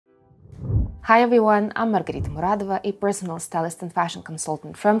Hi everyone, I'm Margarita Muradova, a personal stylist and fashion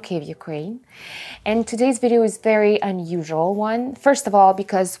consultant from Kyiv, Ukraine. And today's video is very unusual one. First of all,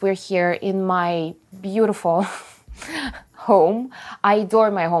 because we're here in my beautiful home. I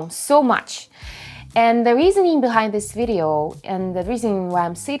adore my home so much. And the reasoning behind this video and the reason why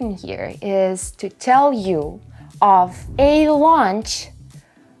I'm sitting here is to tell you of a launch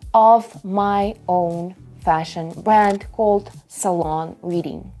of my own fashion brand called Salon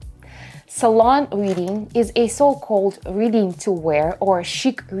Reading. Salon reading is a so-called reading to wear or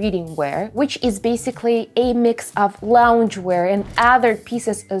chic reading wear, which is basically a mix of loungewear and other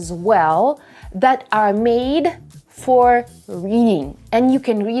pieces as well that are made for reading. And you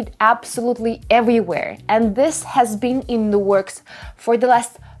can read absolutely everywhere. And this has been in the works for the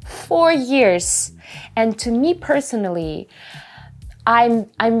last 4 years. And to me personally,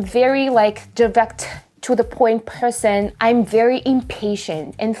 I'm very direct to the point person. I'm very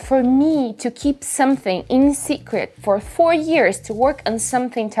impatient, and for me to keep something in secret for 4 years, to work on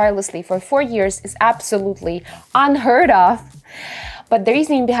something tirelessly for 4 years is absolutely unheard of. But the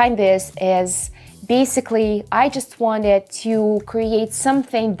reasoning behind this is basically I just wanted to create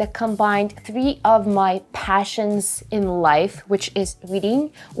something that combined 3 of my passions in life, which is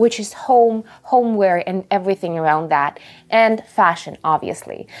reading, which is homeware and everything around that, and fashion,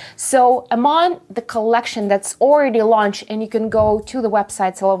 obviously. So I'm on the collection that's already launched, and you can go to the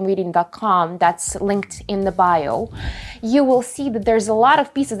website salonreading.com, that's linked in the bio. You will see that there's a lot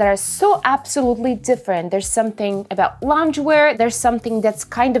of pieces that are so absolutely different. There's something about loungewear, there's something that's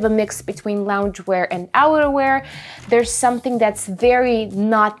kind of a mix between loungewear and outerwear. There's something that's very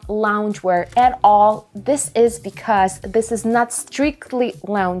not loungewear at all. This is because this is not strictly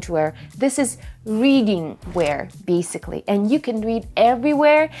loungewear. This is reading wear, basically. And you can read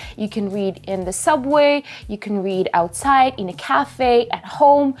everywhere. You can read in the subway, you can read outside, in a cafe, at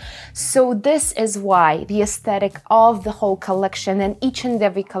home. So this is why the aesthetic of the whole collection, and each and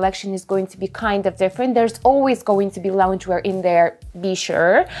every collection, is going to be kind of different. There's always going to be loungewear in there, be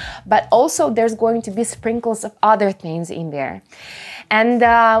sure, but also there's going to be sprinkles of other things in there. And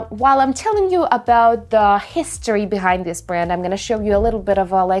while I'm telling you about the history behind this brand, I'm going to show you a little bit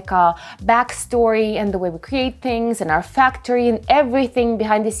of a backstory and the way we create things and our factory and everything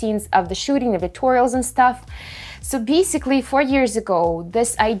behind the scenes of the shooting, the tutorials and stuff. So basically 4 years ago,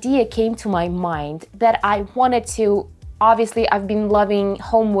 this idea came to my mind that I wanted to, obviously I've been loving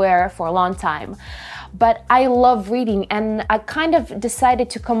homeware for a long time, but I love reading, and I kind of decided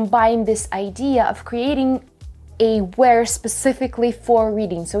to combine this idea of creating a wear specifically for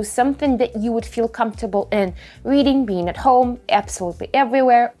reading. So something that you would feel comfortable in reading, being at home, absolutely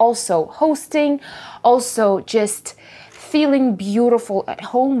everywhere, also hosting, also just feeling beautiful at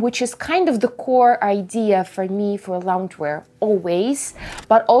home, which is kind of the core idea for me for loungewear always.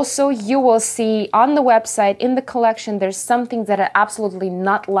 But also you will see on the website, in the collection, there's some things that are absolutely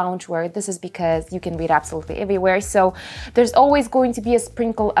not loungewear. This is because you can read absolutely everywhere. So there's always going to be a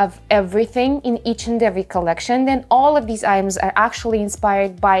sprinkle of everything in each and every collection. Then all of these items are actually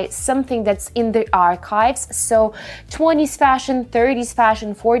inspired by something that's in the archives. So 20s fashion, 30s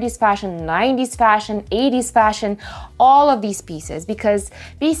fashion, 40s fashion, 90s fashion, 80s fashion, all of these pieces, because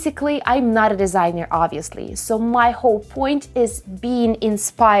basically I'm not a designer, obviously. So my whole point is being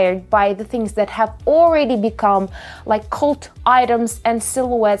inspired by the things that have already become like cult items and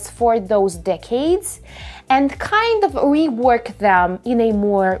silhouettes for those decades, and kind of rework them in a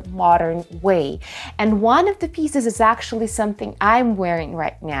more modern way. And one of the pieces is actually something I'm wearing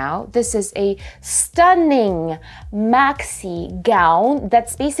right now. This is a stunning maxi gown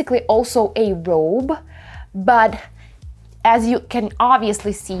that's basically also a robe, but as you can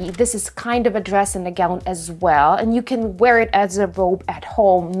obviously see, this is kind of a dress and a gown as well, and you can wear it as a robe at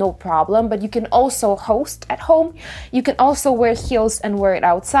home, no problem, but you can also host at home. You can also wear heels and wear it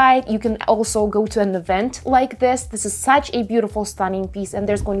outside. You can also go to an event like this. This is such a beautiful, stunning piece, and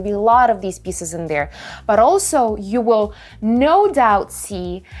there's going to be a lot of these pieces in there. But also you will no doubt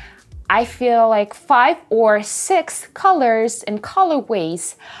see, I feel like 5 or 6 colors and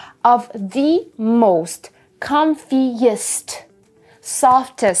colorways of the most comfiest,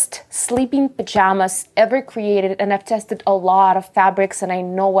 softest sleeping pajamas ever created, and I've tested a lot of fabrics and I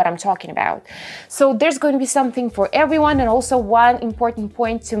know what I'm talking about. So there's going to be something for everyone. And also one important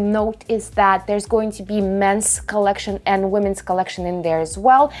point to note is that there's going to be men's collection and women's collection in there as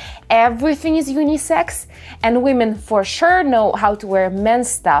well. Everything is unisex, and women for sure know how to wear men's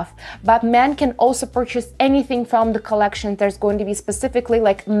stuff, but men can also purchase anything from the collection. There's going to be specifically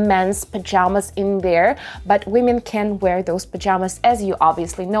like men's pajamas in there, but women can wear those pajamas as as you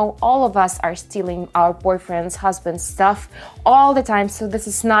obviously know, all of us are stealing our boyfriends, husbands' stuff all the time. So this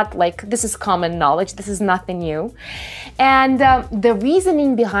is not like, this is common knowledge. This is nothing new. And the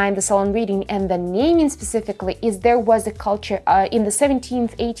reasoning behind the salon reading and the naming specifically is there was a culture in the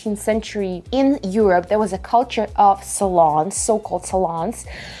 17th, 18th century in Europe, there was a culture of salons, so-called salons.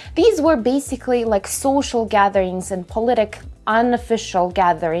 These were basically like social gatherings and unofficial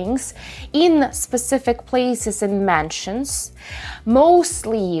gatherings in specific places and mansions.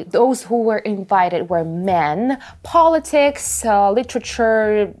 Mostly those who were invited were men, politics,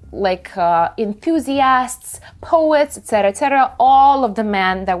 literature, like enthusiasts, poets, etc., all of the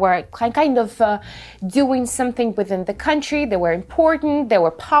men that were kind of doing something within the country. They were important, they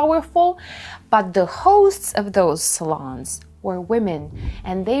were powerful, but the hosts of those salons were women,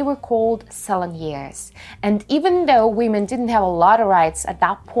 and they were called saloniers. And even though women didn't have a lot of rights at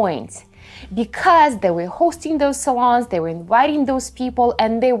that point, because they were hosting those salons, they were inviting those people,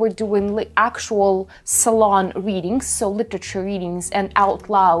 and they were doing actual salon readings, so literature readings and out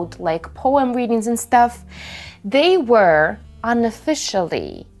loud like poem readings and stuff, they were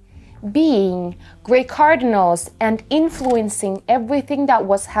unofficially being great cardinals and influencing everything that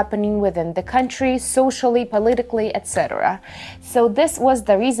was happening within the country, socially, politically, etc. So this was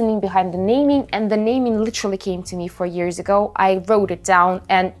the reasoning behind the naming, and the naming literally came to me 4 years ago. I wrote it down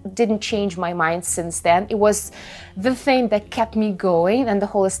and didn't change my mind since then. It was the thing that kept me going, and the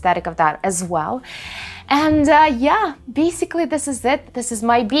whole aesthetic of that as well. And yeah, basically this is it. This is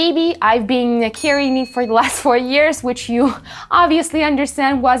my baby. I've been carrying it for the last 4 years, which you obviously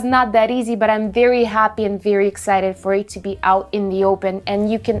understand was not that easy, but I'm very happy and very excited for it to be out in the open.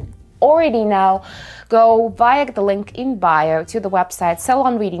 And you can already now go via the link in bio to the website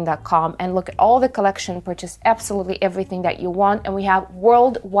salonreading.com and look at all the collection, purchase absolutely everything that you want. And we have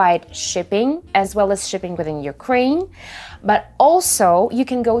worldwide shipping as well as shipping within Ukraine. But also you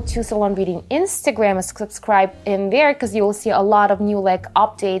can go to Salon Reading Instagram and subscribe in there, because you will see a lot of new like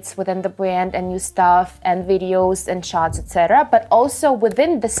updates within the brand and new stuff and videos and shots, etc. But also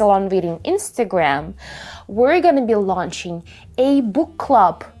within the Salon Reading Instagram, we're going to be launching a book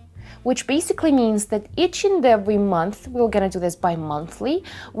club, which basically means that each and every month, we're gonna do this bi-monthly,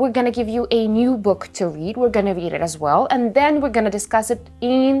 we're gonna give you a new book to read, we're gonna read it as well, and then we're gonna discuss it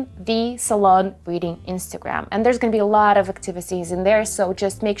in the Salon Reading Instagram. And there's gonna be a lot of activities in there, so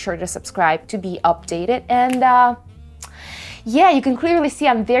just make sure to subscribe to be updated. And yeah, you can clearly see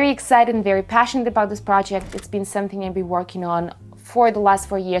I'm very excited and very passionate about this project. It's been something I've been working on for the last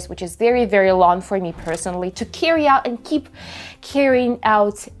 4 years, which is very, very long for me personally, to carry out and keep carrying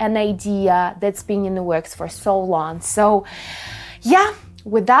out an idea that's been in the works for so long. So yeah,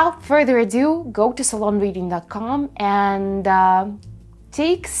 without further ado, go to salonreading.com and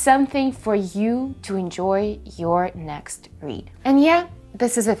take something for you to enjoy your next read. And yeah,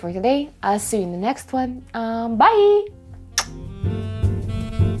 this is it for today. I'll see you in the next one. Bye!